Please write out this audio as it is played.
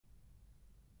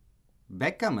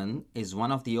Backgammon is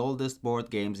one of the oldest board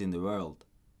games in the world,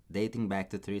 dating back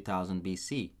to 3000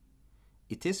 BC.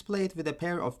 It is played with a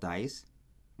pair of dice,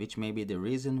 which may be the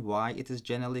reason why it is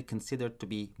generally considered to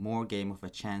be more game of a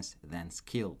chance than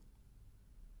skill.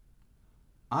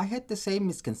 I had the same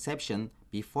misconception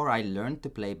before I learned to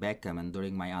play backgammon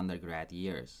during my undergrad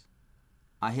years.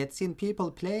 I had seen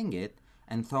people playing it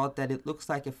and thought that it looks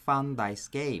like a fun dice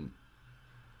game.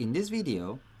 In this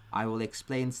video, I will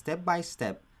explain step by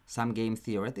step some game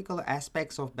theoretical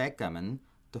aspects of backgammon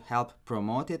to help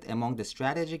promote it among the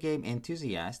strategy game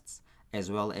enthusiasts as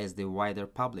well as the wider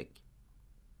public.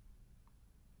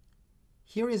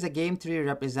 Here is a game theory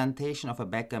representation of a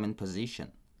backgammon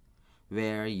position,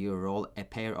 where you roll a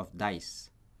pair of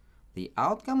dice. The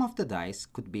outcome of the dice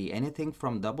could be anything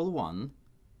from double 1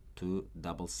 to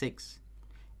double 6,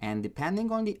 and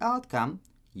depending on the outcome,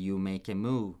 you make a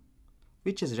move,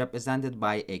 which is represented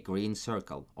by a green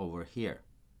circle over here.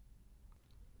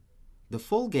 The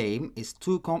full game is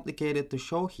too complicated to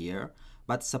show here,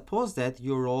 but suppose that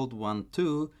you rolled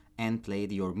 1-2 and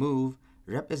played your move,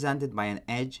 represented by an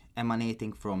edge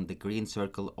emanating from the green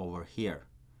circle over here.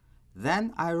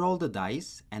 Then I roll the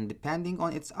dice, and depending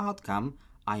on its outcome,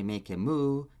 I make a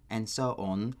move, and so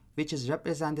on, which is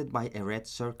represented by a red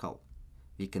circle.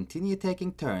 We continue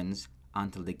taking turns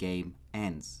until the game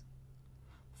ends.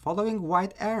 Following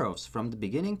white arrows from the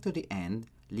beginning to the end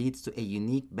leads to a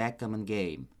unique backgammon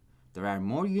game. There are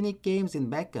more unique games in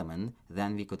backgammon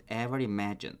than we could ever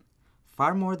imagine,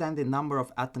 far more than the number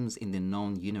of atoms in the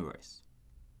known universe.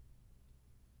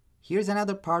 Here's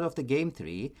another part of the game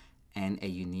tree and a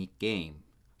unique game.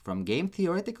 From game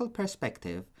theoretical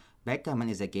perspective, backgammon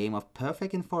is a game of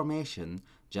perfect information,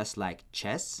 just like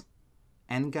chess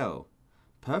and Go.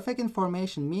 Perfect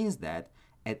information means that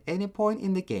at any point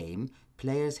in the game,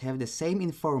 players have the same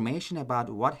information about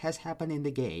what has happened in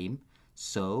the game,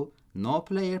 so no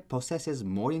player possesses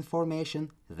more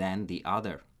information than the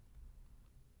other.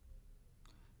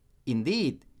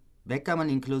 Indeed, backgammon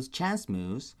includes chance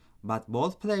moves, but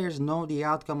both players know the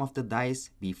outcome of the dice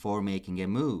before making a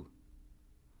move.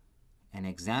 An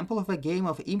example of a game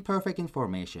of imperfect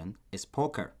information is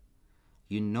poker.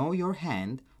 You know your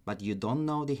hand, but you don't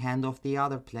know the hand of the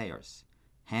other players,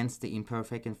 hence the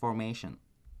imperfect information.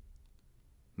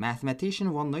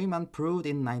 Mathematician von Neumann proved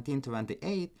in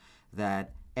 1928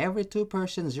 that every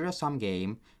two-person zero-sum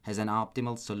game has an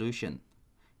optimal solution.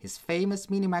 His famous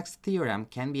minimax theorem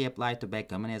can be applied to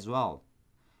backgammon as well.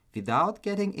 Without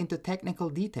getting into technical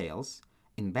details,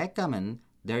 in backgammon,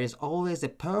 there is always a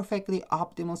perfectly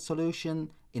optimal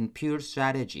solution in pure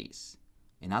strategies.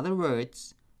 In other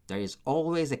words, there is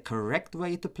always a correct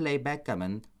way to play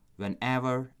backgammon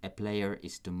whenever a player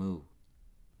is to move.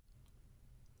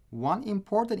 One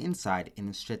important insight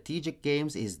in strategic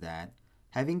games is that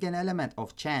having an element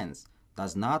of chance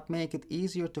does not make it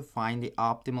easier to find the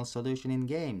optimal solution in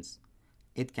games.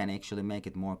 It can actually make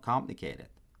it more complicated.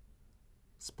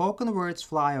 Spoken words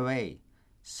fly away,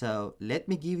 so let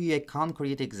me give you a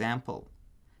concrete example.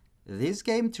 This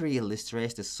game tree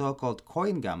illustrates the so-called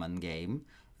coin-gammon game,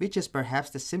 which is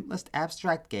perhaps the simplest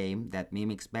abstract game that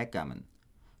mimics backgammon.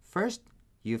 First,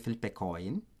 you flip a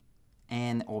coin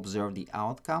and observe the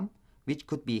outcome, which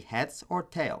could be heads or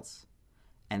tails,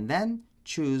 and then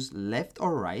choose left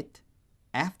or right.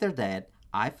 After that,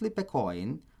 I flip a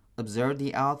coin, observe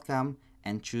the outcome,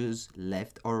 and choose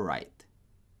left or right.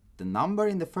 The number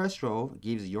in the first row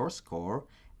gives your score,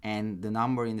 and the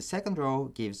number in the second row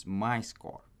gives my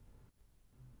score.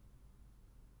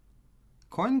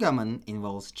 Coin-gammon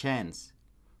involves chance,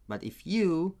 but if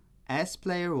you, as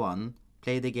player 1,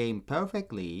 play the game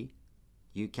perfectly,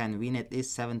 you can win at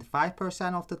least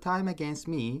 75% of the time against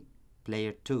me,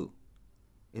 player 2.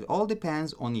 It all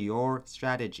depends on your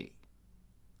strategy.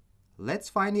 Let's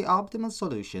find the optimal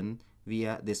solution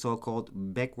via the so-called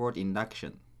backward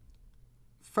induction.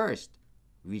 First,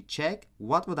 we check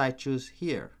what would I choose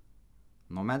here.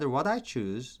 No matter what I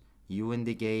choose, you win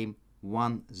the game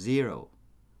 1-0.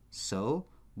 So,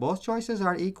 both choices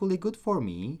are equally good for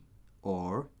me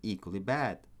or equally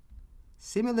bad.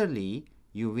 Similarly,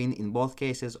 you win in both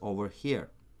cases over here.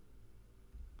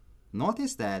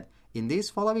 Notice that in these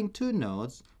following two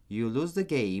nodes, you lose the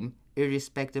game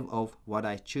irrespective of what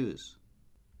I choose.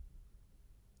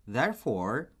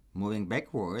 Therefore, moving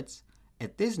backwards,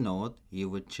 at this node, you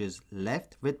would choose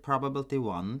left with probability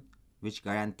 1, which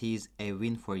guarantees a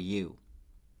win for you.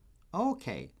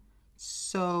 Okay,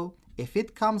 so if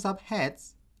it comes up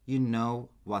heads, you know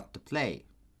what to play.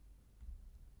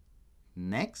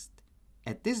 Next,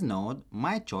 at this node,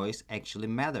 my choice actually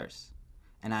matters,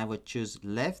 and I would choose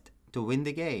left to win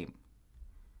the game.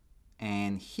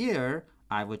 And here,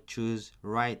 I would choose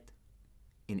right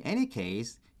In any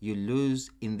case, you lose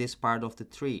in this part of the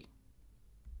tree.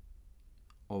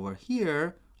 Over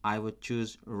here, I would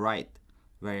choose right,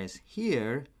 whereas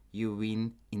here, you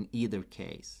win in either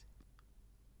case.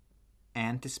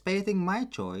 Anticipating my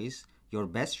choice, your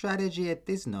best strategy at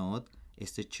this node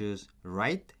is to choose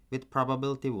right with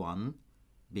probability 1,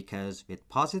 because with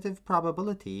positive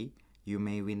probability, you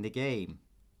may win the game.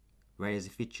 Whereas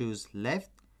if you choose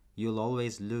left, you'll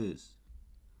always lose.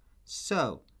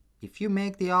 So, if you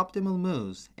make the optimal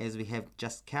moves as we have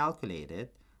just calculated,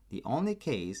 the only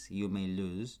case you may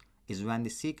lose is when the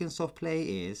sequence of play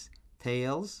is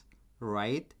tails,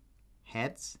 right,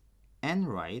 heads, and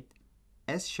right,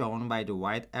 as shown by the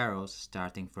white arrows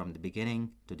starting from the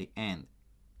beginning to the end.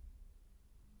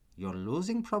 Your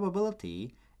losing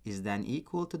probability is then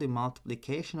equal to the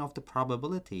multiplication of the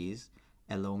probabilities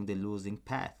along the losing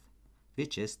path,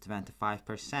 which is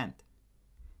 25%.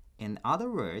 In other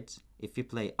words, if you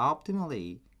play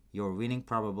optimally, your winning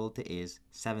probability is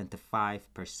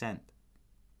 75%.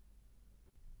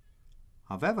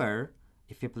 However,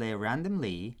 if you play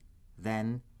randomly,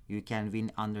 then you can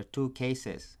win under two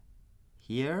cases,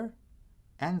 here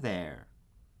and there.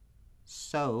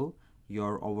 So,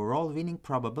 your overall winning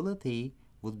probability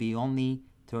would be only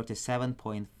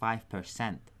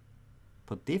 37.5%.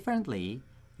 Put differently,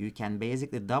 you can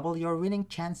basically double your winning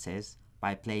chances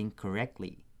by playing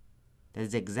correctly. That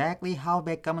is exactly how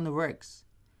backgammon works.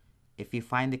 If you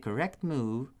find the correct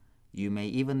move, you may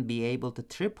even be able to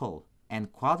triple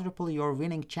and quadruple your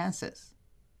winning chances.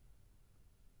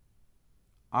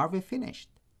 Are we finished?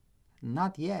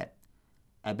 Not yet.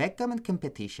 A backgammon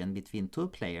competition between two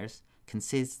players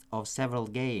consists of several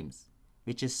games,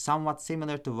 which is somewhat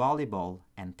similar to volleyball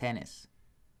and tennis.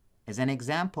 As an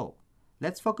example,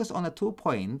 let's focus on a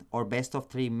 2-point or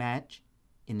best-of-3 match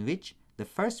in which the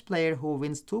first player who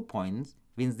wins 2 points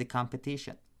wins the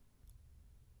competition.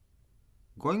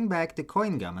 Going back to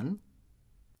coingammon,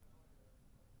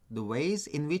 the ways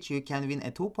in which you can win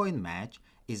a 2-point match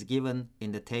is given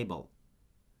in the table.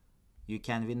 You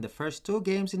can win the first 2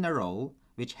 games in a row,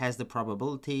 which has the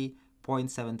probability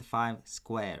 0.75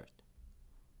 squared.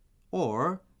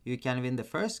 Or you can win the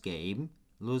first game,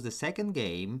 lose the second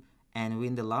game, and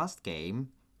win the last game,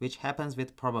 which happens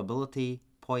with probability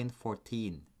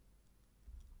 0.14.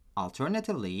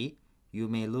 Alternatively, you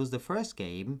may lose the first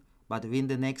game, but win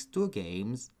the next 2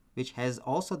 games, which has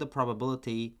also the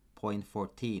probability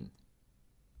 0.14.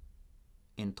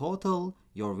 In total,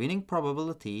 your winning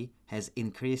probability has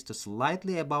increased to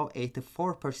slightly above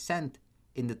 84%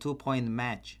 in the 2-point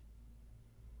match.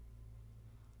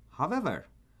 However,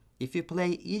 if you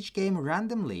play each game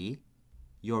randomly,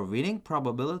 your winning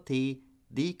probability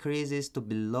decreases to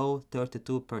below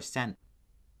 32%.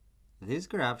 This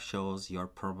graph shows your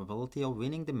probability of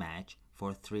winning the match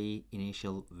for 3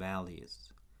 initial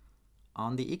values.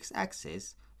 On the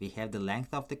x-axis, we have the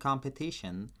length of the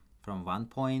competition from 1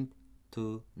 point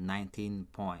to 19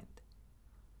 point,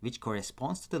 which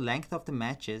corresponds to the length of the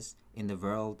matches in the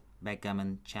World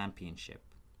Backgammon Championship.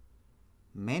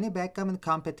 Many backgammon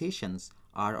competitions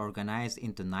are organized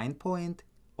into 9-point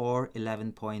or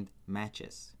 11-point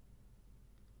matches.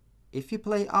 If you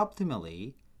play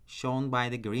optimally, shown by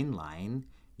the green line,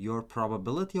 your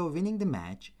probability of winning the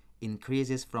match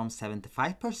increases from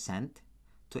 75%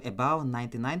 to above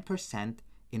 99%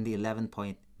 in the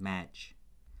 11-point match,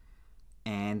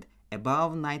 and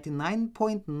above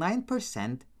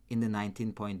 99.9% in the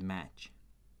 19-point match.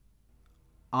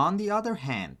 On the other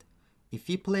hand, if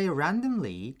you play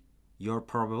randomly, your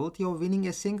probability of winning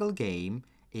a single game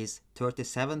is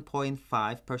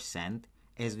 37.5%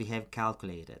 as we have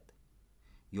calculated.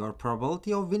 Your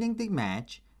probability of winning the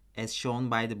match, as shown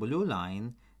by the blue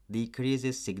line,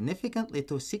 decreases significantly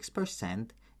to 6%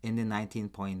 in the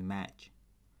 19-point match.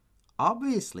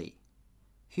 Obviously,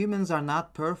 humans are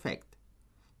not perfect,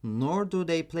 nor do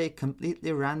they play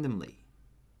completely randomly.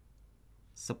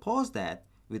 Suppose that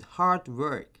with hard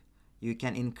work, you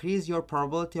can increase your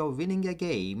probability of winning a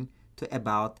game to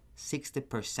about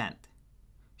 60%,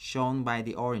 shown by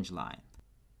the orange line.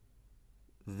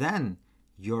 Then,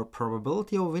 your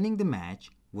probability of winning the match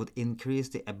would increase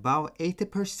to above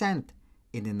 80%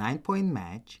 in the 9-point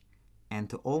match and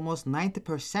to almost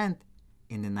 90%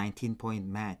 in the 19-point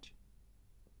match.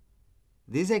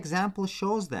 This example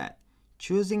shows that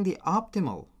choosing the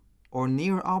optimal or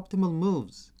near optimal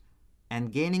moves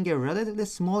and gaining a relatively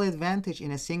small advantage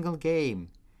in a single game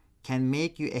can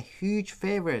make you a huge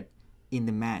favorite in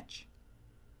the match.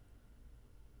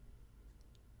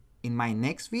 In my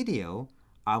next video,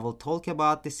 I will talk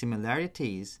about the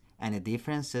similarities and the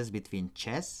differences between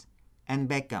chess and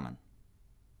backgammon.